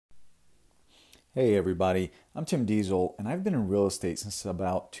Hey everybody, I'm Tim Diesel and I've been in real estate since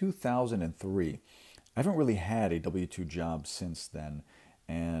about 2003. I haven't really had a W-2 job since then,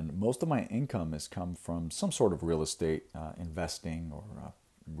 and most of my income has come from some sort of real estate investing or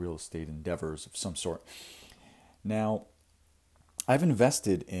real estate endeavors of some sort. Now, I've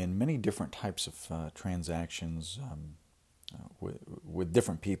invested in many different types of transactions with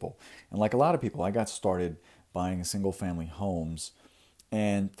different people. And like a lot of people, I got started buying single family homes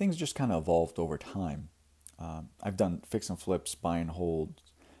and things just kind of evolved over time. I've done fix and flips, buy and hold,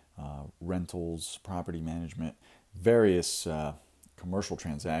 rentals, property management, various commercial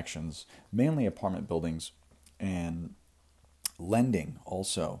transactions, mainly apartment buildings, and lending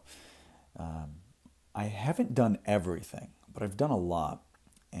also. I haven't done everything, but I've done a lot,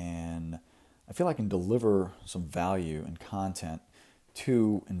 and I feel I can deliver some value and content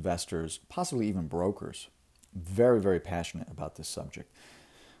to investors, possibly even brokers. Very, very passionate about this subject.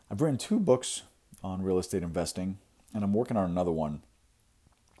 I've written two books on real estate investing, and I'm working on another one.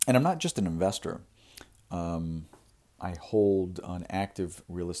 And I'm not just an investor. I hold an active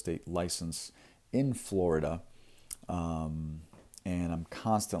real estate license in Florida, and I'm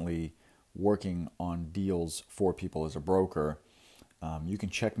constantly working on deals for people as a broker. You can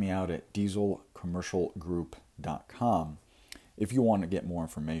check me out at dieselcommercialgroup.com if you want to get more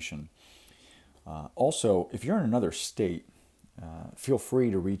information. Also, if you're in another state, feel free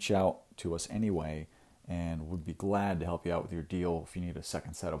to reach out to us anyway, and we'd be glad to help you out with your deal if you need a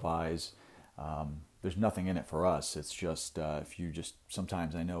second set of eyes. There's nothing in it for us. It's just if you just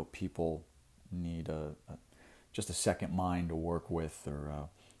sometimes I know people need just a second mind to work with, or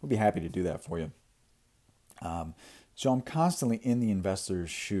we'll be happy to do that for you. So I'm constantly in the investor's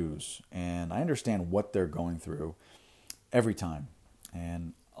shoes, and I understand what they're going through every time.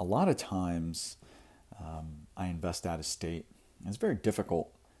 And a lot of times I invest out of state. And it's very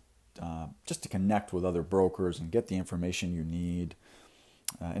difficult just to connect with other brokers and get the information you need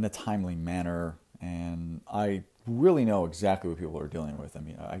in a timely manner. And I really know exactly what people are dealing with. I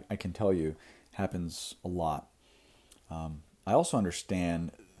mean, I can tell you happens a lot. I also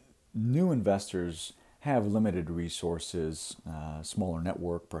understand new investors have limited resources, smaller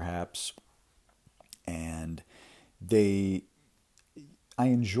network perhaps, and I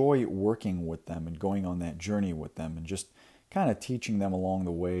enjoy working with them and going on that journey with them and just kind of teaching them along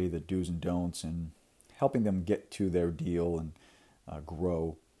the way the do's and don'ts and helping them get to their deal and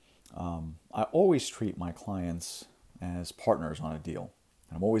grow. I always treat my clients as partners on a deal.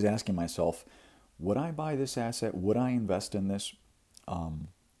 And I'm always asking myself, would I buy this asset? Would I invest in this?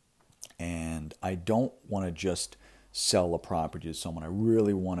 And I don't want to just sell a property to someone. I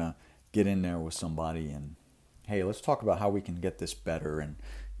really want to get in there with somebody and, hey, let's talk about how we can get this better. And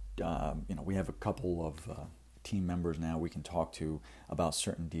we have a couple of team members now we can talk to about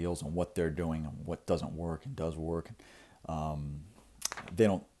certain deals and what they're doing and what doesn't work and does work. They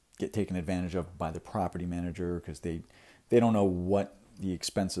don't get taken advantage of by the property manager because they don't know what the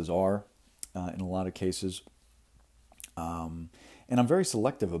expenses are in a lot of cases. And I'm very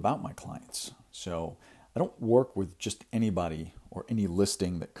selective about my clients. So I don't work with just anybody or any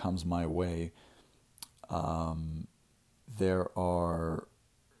listing that comes my way. There are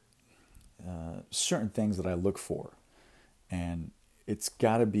certain things that I look for, and it's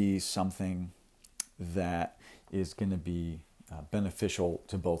got to be something that is going to be beneficial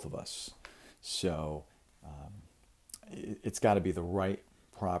to both of us. So it's got to be the right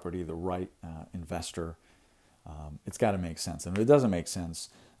property, the right investor. It's got to make sense. And if it doesn't make sense,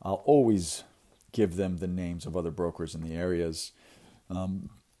 I'll always give them the names of other brokers in the areas. I'm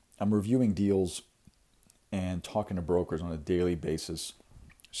reviewing deals and talking to brokers on a daily basis.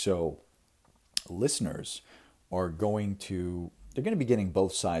 So listeners are going to be getting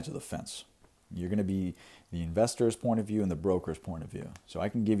both sides of the fence. You're going to be the investor's point of view and the broker's point of view. So I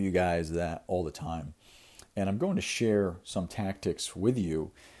can give you guys that all the time. And I'm going to share some tactics with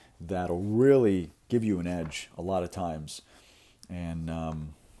you that'll really give you an edge a lot of times and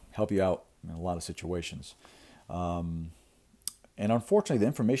help you out in a lot of situations. And unfortunately, the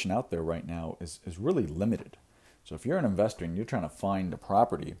information out there right now is really limited. So if you're an investor and you're trying to find a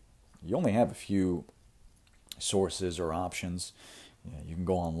property, you only have a few sources or options. You can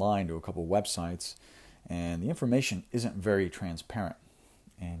go online to a couple of websites, and the information isn't very transparent.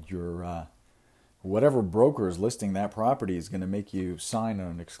 And your whatever broker is listing that property is going to make you sign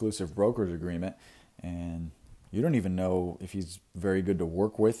an exclusive broker's agreement, and you don't even know if he's very good to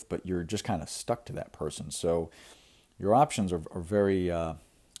work with, but you're just kind of stuck to that person. So your options are very,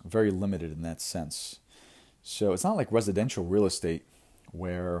 very limited in that sense. So it's not like residential real estate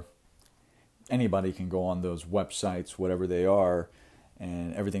where anybody can go on those websites, whatever they are,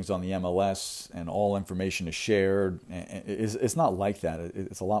 and everything's on the MLS and all information is shared. It's not like that.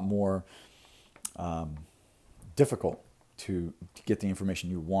 It's a lot more difficult to get the information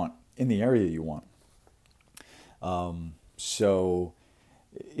you want in the area you want. So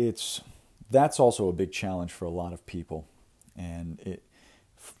that's also a big challenge for a lot of people, and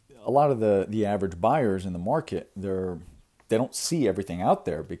a lot of the average buyers in the market, they don't see everything out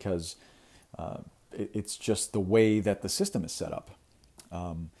there because it's just the way that the system is set up.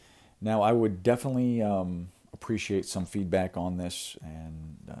 Now, I would definitely appreciate some feedback on this,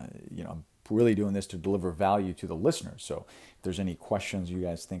 and I'm really doing this to deliver value to the listeners. So if there's any questions you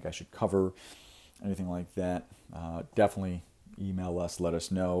guys think I should cover, anything like that, definitely email us, let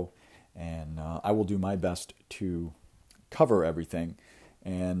us know, and I will do my best to cover everything.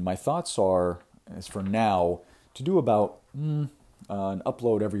 And my thoughts is for now, to do about an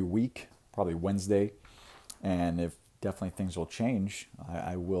upload every week, probably Wednesday. And if definitely things will change,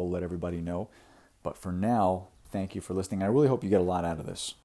 I will let everybody know. But for now, thank you for listening. I really hope you get a lot out of this.